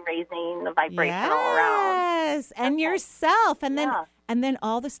 Generally raising the vibration all around. Yes, and yourself. And then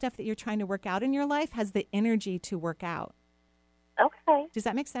all the stuff that you're trying to work out in your life has the energy to work out. Okay. Does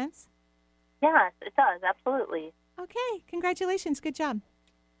that make sense? Yes, it does. Absolutely. Okay. Congratulations. Good job.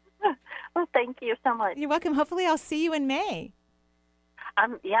 Well, thank you so much. You're welcome. Hopefully I'll see you in May.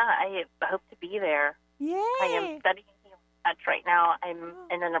 I hope to be there. Yay. I am studying touch right now. I'm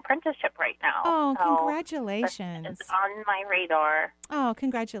in an apprenticeship right now. Oh, so congratulations. It's on my radar. Oh,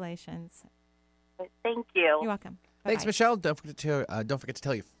 congratulations. Thank you. You're welcome. Bye-bye. Thanks, Michelle. Don't forget to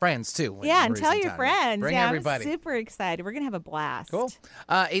tell your friends, too. And tell your friends. Bring everybody. I'm super excited. We're going to have a blast. Cool.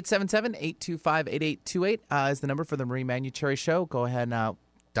 877-825-8828 is the number for the Marie Manucherry Show. Go ahead and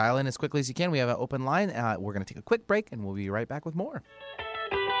dial in as quickly as you can. We have an open line. We're going to take a quick break, and we'll be right back with more.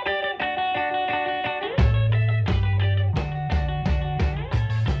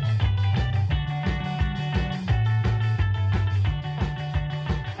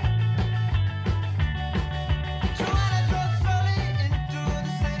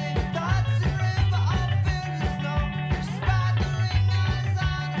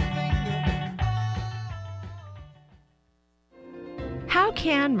 How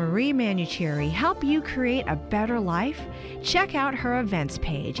can Marie Manucherry help you create a better life? Check out her events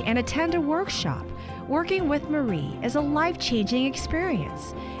page and attend a workshop. Working with Marie is a life-changing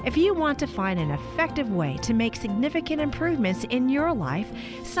experience. If you want to find an effective way to make significant improvements in your life,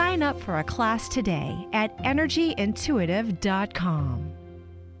 sign up for a class today at energyintuitive.com.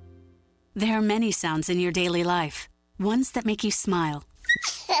 There are many sounds in your daily life. Ones that make you smile.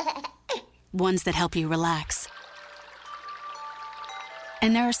 Ones that help you relax.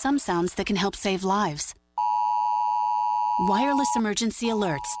 And there are some sounds that can help save lives. Wireless emergency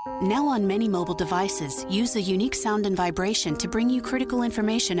alerts, now on many mobile devices, use a unique sound and vibration to bring you critical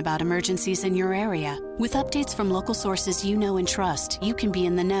information about emergencies in your area. With updates from local sources you know and trust, you can be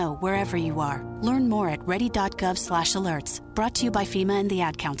in the know wherever you are. Learn more at ready.gov/alerts. Brought to you by FEMA and the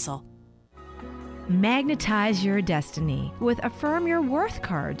Ad Council. Magnetize your destiny with Affirm Your Worth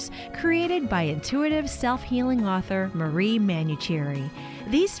cards, created by intuitive self-healing author Marie Manucherry.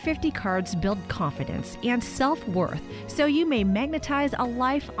 These 50 cards build confidence and self-worth so you may magnetize a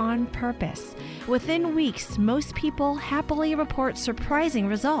life on purpose. Within weeks, most people happily report surprising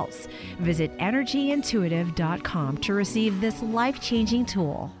results. Visit energyintuitive.com to receive this life-changing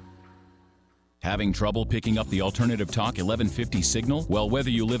tool. Having trouble picking up the Alternative Talk 1150 signal? Well,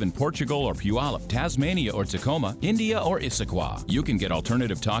 whether you live in Portugal or Puyallup, Tasmania or Tacoma, India or Issaquah, you can get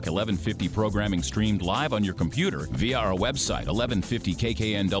Alternative Talk 1150 programming streamed live on your computer via our website,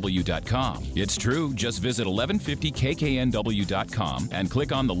 1150kknw.com. It's true. Just visit 1150kknw.com and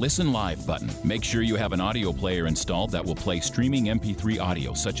click on the Listen Live button. Make sure you have an audio player installed that will play streaming MP3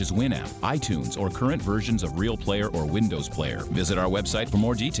 audio such as Winamp, iTunes, or current versions of Real Player or Windows Player. Visit our website for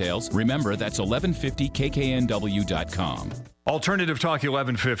more details. Remember, that's 1150kknw.com. Alternative Talk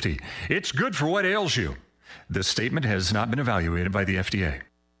 1150. It's good for what ails you. This statement has not been evaluated by the FDA.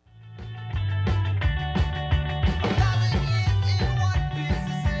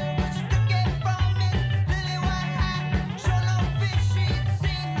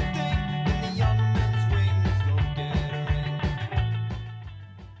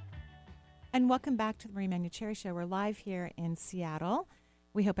 And welcome back to the Marie Manucherry Show. We're live here in Seattle.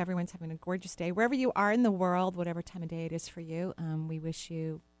 We hope everyone's having a gorgeous day. Wherever you are in the world, whatever time of day it is for you, we wish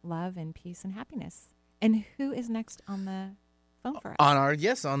you love and peace and happiness. And who is next on the phone for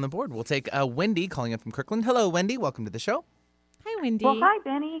us? On the board. We'll take Wendy calling in from Kirkland. Hello, Wendy. Welcome to the show. Hi, Wendy. Well, hi,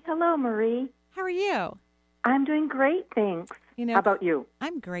 Benny. Hello, Marie. How are you? I'm doing great, thanks. How about you?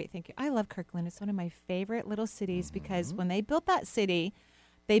 I'm great, thank you. I love Kirkland. It's one of my favorite little cities because when they built that city,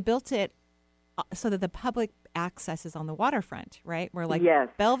 they built it so that the public access is on the waterfront, right? Where like Yes.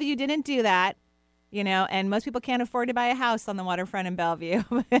 Bellevue didn't do that. and most people can't afford to buy a house on the waterfront in Bellevue.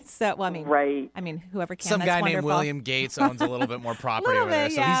 So, well, I mean, whoever can. Some that's guy wonderful. named William Gates owns a little bit more property over there,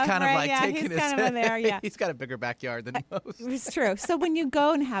 so he's kind of like taking he's kind of in there, yeah. He's got a bigger backyard than most. It's true. So when you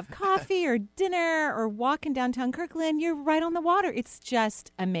go and have coffee or dinner or walk in downtown Kirkland, you're right on the water. It's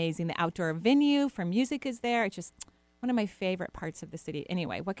just amazing. The outdoor venue for music is there. It's just one of my favorite parts of the city.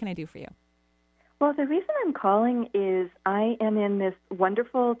 Anyway, what can I do for you? Well, the reason I'm calling is I am in this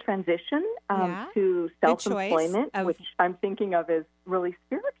wonderful transition to self-employment, which I'm thinking of as really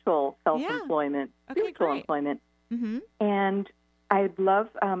spiritual self-employment, spiritual employment. Mm-hmm. And I'd love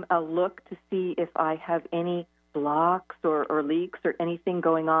a look to see if I have any blocks or leaks or anything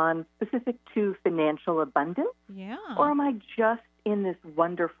going on specific to financial abundance. Yeah. Or am I just in this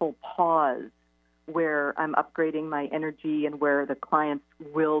wonderful pause where I'm upgrading my energy and where the clients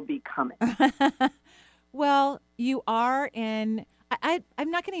will be coming? Well, you are in,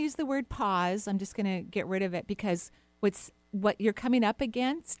 I'm not going to use the word pause. I'm just going to get rid of it because what you're coming up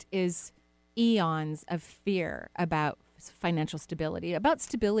against is eons of fear about financial stability, about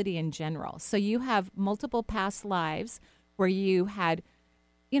stability in general. So you have multiple past lives where you had,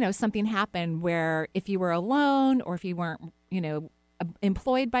 something happen where if you were alone or if you weren't,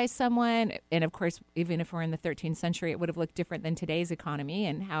 employed by someone, and of course, even if we're in the 13th century, it would have looked different than today's economy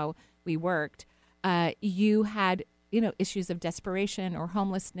and how we worked. You had, issues of desperation or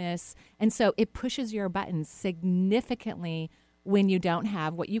homelessness. And so it pushes your buttons significantly when you don't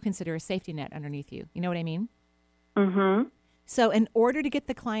have what you consider a safety net underneath you. You know what I mean? Mm-hmm. So in order to get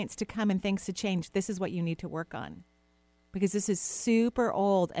the clients to come and things to change, this is what you need to work on because this is super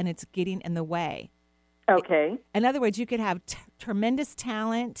old and it's getting in the way. Okay. In other words, you could have tremendous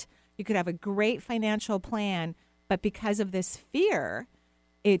talent. You could have a great financial plan, but because of this fear,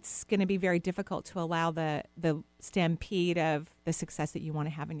 it's going to be very difficult to allow the stampede of the success that you want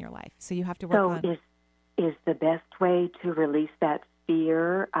to have in your life. So you have to work on. So is the best way to release that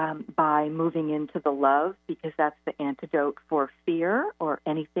fear by moving into the love because that's the antidote for fear, or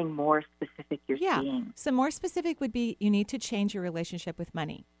anything more specific you're seeing? So more specific would be you need to change your relationship with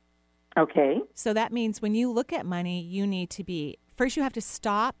money. Okay. So that means when you look at money, you need to be, first you have to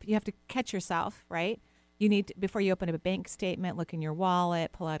stop, you have to catch yourself, right? You need to, before you open up a bank statement, look in your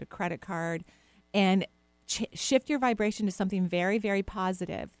wallet, pull out a credit card, and shift your vibration to something very, very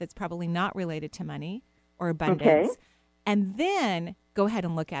positive that's probably not related to money or abundance. Okay. And then go ahead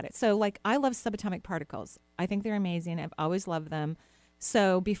and look at it. So like I love subatomic particles. I think they're amazing. I've always loved them.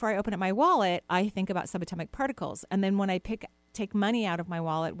 So before I open up my wallet, I think about subatomic particles. And then when I take money out of my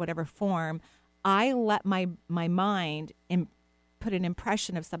wallet, whatever form, I let my mind put an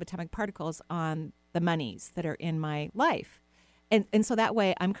impression of subatomic particles on the monies that are in my life. And so that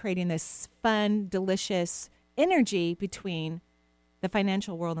way I'm creating this fun, delicious energy between the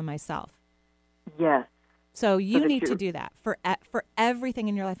financial world and myself. Yes. So you need to do that for everything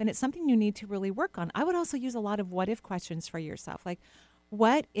in your life. And it's something you need to really work on. I would also use a lot of what if questions for yourself. Like,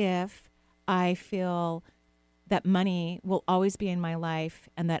 what if I feel that money will always be in my life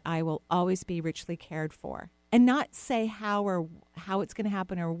and that I will always be richly cared for? And not say how it's going to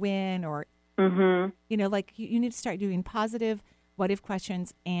happen or when or, like you need to start doing positive what if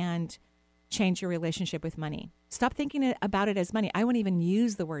questions and change your relationship with money. Stop thinking about it as money. I wouldn't even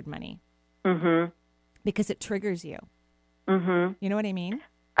use the word money because it triggers you. You know what I mean?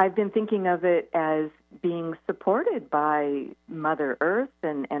 I've been thinking of it as being supported by Mother Earth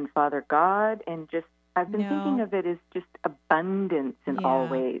and Father God, and just I've been thinking of it as just abundance in all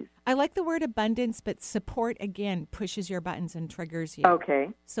ways. I like the word abundance, but support, again, pushes your buttons and triggers you. Okay.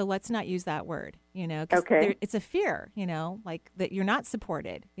 So let's not use that word, because it's a fear, like that you're not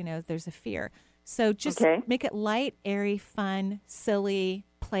supported, there's a fear. So just make it light, airy, fun, silly,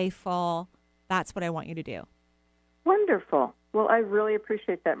 playful. That's what I want you to do. Wonderful. Well, I really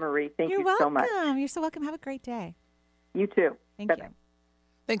appreciate that, Marie. Thank you so much. You're so welcome. Have a great day. You too. Thank Bye-bye. you.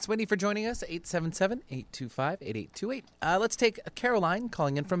 Thanks, Wendy, for joining us. 877-825-8828. Let's take Caroline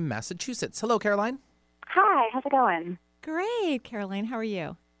calling in from Massachusetts. Hello, Caroline. Hi. How's it going? Great, Caroline. How are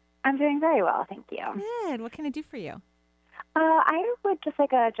you? I'm doing very well, thank you. Good. What can I do for you? I would just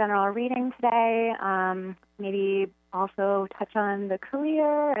like a general reading today. Maybe also touch on the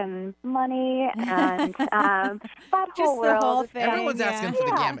career and money and that whole world. The whole thing. Everyone's asking for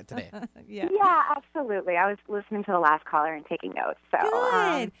the gamut today. Yeah, absolutely. I was listening to the last caller and taking notes. So,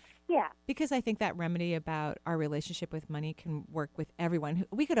 good. Yeah. Because I think that remedy about our relationship with money can work with everyone.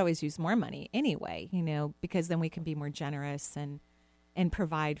 We could always use more money anyway, because then we can be more generous and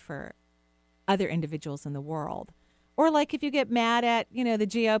provide for other individuals in the world. Or like if you get mad at, the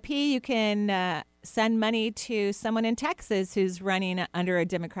GOP, you can send money to someone in Texas who's running under a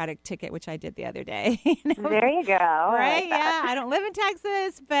Democratic ticket, which I did the other day. There you go. Right? Yeah. I don't live in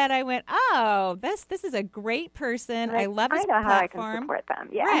Texas, but I went, oh, this is a great person. I love his platform. I know how I can support them.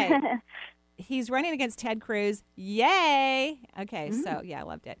 Yeah. Right. He's running against Ted Cruz. Yay. Okay. So, yeah, I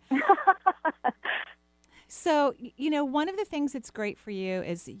loved it. So, one of the things that's great for you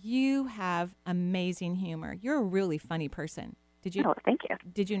is you have amazing humor. You're a really funny person. Did you? Oh, thank you.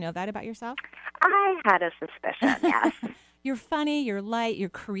 Did you know that about yourself? I had a suspicion, yes. You're funny, you're light, you're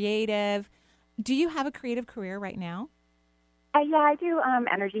creative. Do you have a creative career right now? Yeah, I do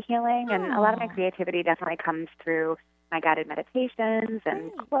energy healing, and a lot of my creativity definitely comes through my guided meditations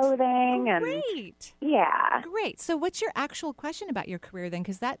and clothing. Great. And yeah. Great. So what's your actual question about your career then?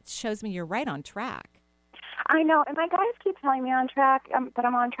 Because that shows me you're right on track. I know, and my guys keep telling me that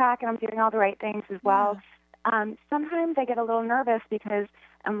I'm on track and I'm doing all the right things as well. Sometimes I get a little nervous because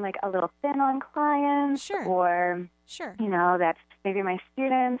I'm like a little thin on clients, or that maybe my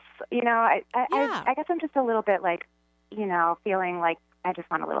students, I guess I'm just a little bit like, feeling like I just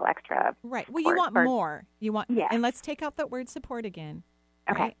want a little extra. Right. Well, you want more. You want, and let's take out that word support again.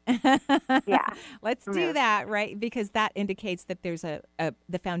 Okay. Right? Yeah. Let's do that, right? Because that indicates that there's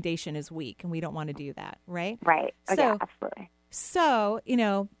the foundation is weak, and we don't want to do that, right? Right. So, yeah, absolutely. So,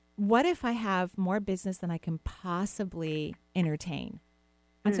 what if I have more business than I can possibly entertain?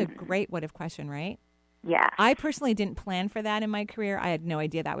 That's a great what if question, right? Yeah. I personally didn't plan for that in my career. I had no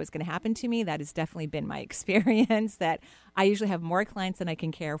idea that was going to happen to me. That has definitely been my experience, that I usually have more clients than I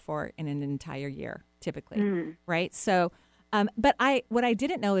can care for in an entire year, typically, right? So, but what I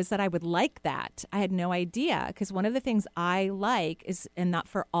didn't know is that I would like that. I had no idea, because one of the things I like is, and not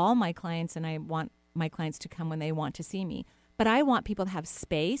for all my clients, and I want my clients to come when they want to see me, but I want people to have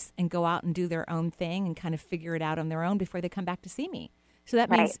space and go out and do their own thing and kind of figure it out on their own before they come back to see me. So that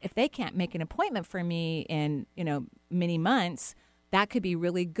means if they can't make an appointment for me in, many months, that could be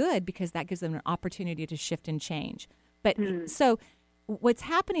really good, because that gives them an opportunity to shift and change. But so what's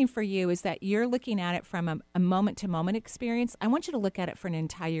happening for you is that you're looking at it from a moment-to-moment experience. I want you to look at it for an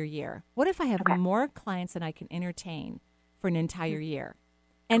entire year. What if I have more clients than I can entertain for an entire year?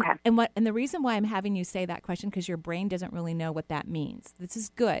 And and the reason why I'm having you say that question, because your brain doesn't really know what that means. This is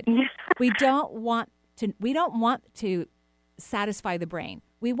good. We don't want to satisfy the brain.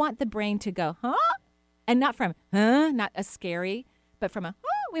 We want the brain to go, huh? And not from, not a scary, but from a,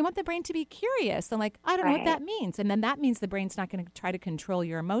 we want the brain to be curious and like, I don't know what that means. And then that means the brain's not going to try to control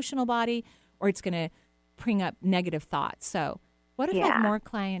your emotional body, or it's going to bring up negative thoughts. So what if I have more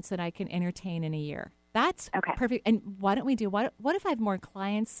clients that I can entertain in a year? That's perfect. And why don't we do, what if I have more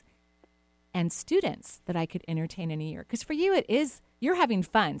clients and students that I could entertain in a year? Because for you, you're having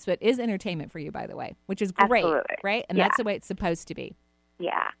fun. So it is entertainment for you, by the way, which is great, right? And that's the way it's supposed to be.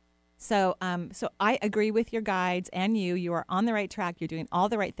 Yeah. So so I agree with your guides and you are on the right track. You're doing all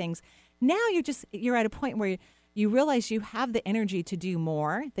the right things. Now you're at a point where you realize you have the energy to do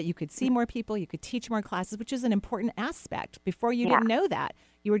more, that you could see more people, you could teach more classes, which is an important aspect. Before you didn't know that.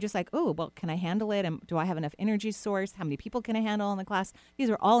 You were just like, oh, well, can I handle it? And do I have enough energy source? How many people can I handle in the class? These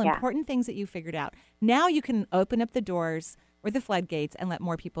are all important things that you figured out. Now you can open up the doors or the floodgates and let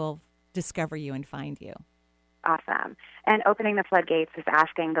more people discover you and find you. Awesome. And opening the floodgates is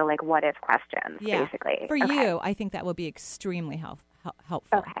asking the what if questions, basically. For you, I think that will be extremely helpful.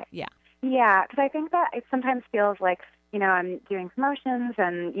 Okay. Yeah. Yeah, because I think that it sometimes feels like, I'm doing promotions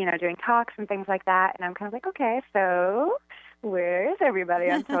and, doing talks and things like that. And I'm kind of like, okay, so where's everybody?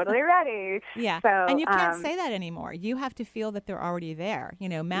 I'm totally ready. Yeah. So, and you can't say that anymore. You have to feel that they're already there.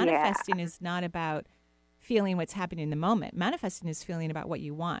 Manifesting is not about feeling what's happening in the moment. Manifesting is feeling about what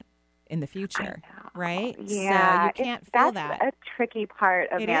you want in the future, right? Yeah. So you can't feel that's that. a tricky part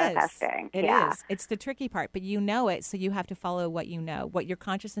of manifesting. It is. It's the tricky part, but you know it, so you have to follow what you know. What your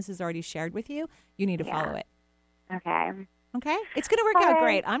consciousness has already shared with you, you need to follow it. Okay. Okay? It's going to work out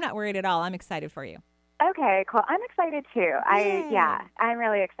great. I'm not worried at all. I'm excited for you. Okay, cool. I'm excited too. I'm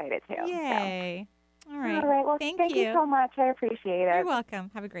really excited too. Yay. So. All right. Well, thank you so much. I appreciate it. You're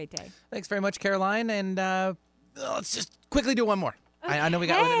welcome. Have a great day. Thanks very much, Caroline. And let's just quickly do one more. Okay. I know we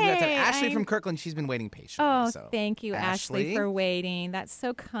got Ashley from Kirkland. She's been waiting patiently. Oh, so. Thank you, Ashley, for waiting. That's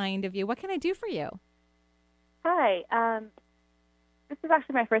so kind of you. What can I do for you? Hi. This is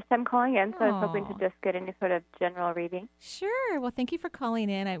actually my first time calling in, so I was hoping to just get any sort of general reading. Sure. Well, thank you for calling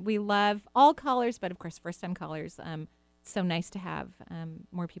in. We love all callers, but of course, first-time callers. So nice to have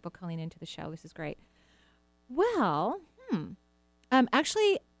more people calling into the show. This is great. Well,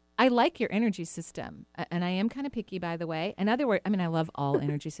 actually, I like your energy system, and I am kind of picky, by the way. In other words, I love all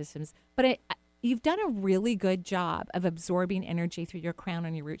energy systems, but you've done a really good job of absorbing energy through your crown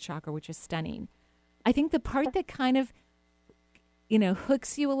and your root chakra, which is stunning. I think the part that kind of,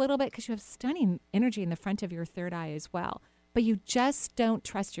 hooks you a little bit, because you have stunning energy in the front of your third eye as well, but you just don't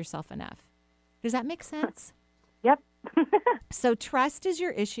trust yourself enough. Does that make sense? Yep. So trust is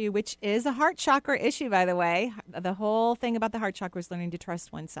your issue, which is a heart chakra issue, by the way. The whole thing about the heart chakra is learning to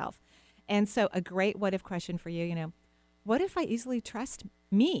trust oneself. And so a great what if question for you, what if I easily trust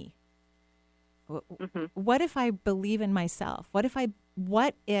me? What if I believe in myself? What if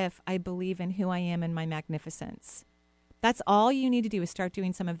I believe in who I am and my magnificence? That's all you need to do is start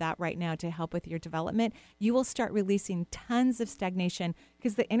doing some of that right now to help with your development. You will start releasing tons of stagnation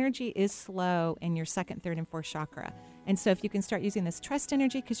because the energy is slow in your second, third, and fourth chakra. And so if you can start using this trust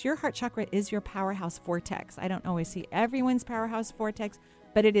energy, because your heart chakra is your powerhouse vortex. I don't always see everyone's powerhouse vortex,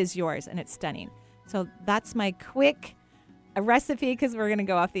 but it is yours, and it's stunning. So that's my quick recipe, because we're going to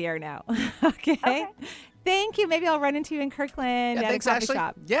go off the air now. Okay. Thank you. Maybe I'll run into you in Kirkland at a coffee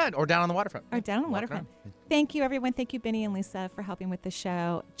shop. Yeah, or down on the waterfront. Or down on the waterfront. Thank you, everyone. Thank you, Benny and Lisa, for helping with the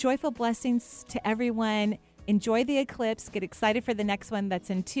show. Joyful blessings to everyone. Enjoy the eclipse. Get excited for the next one that's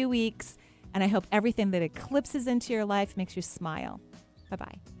in 2 weeks. And I hope everything that eclipses into your life makes you smile.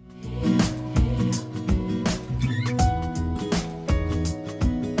 Bye-bye.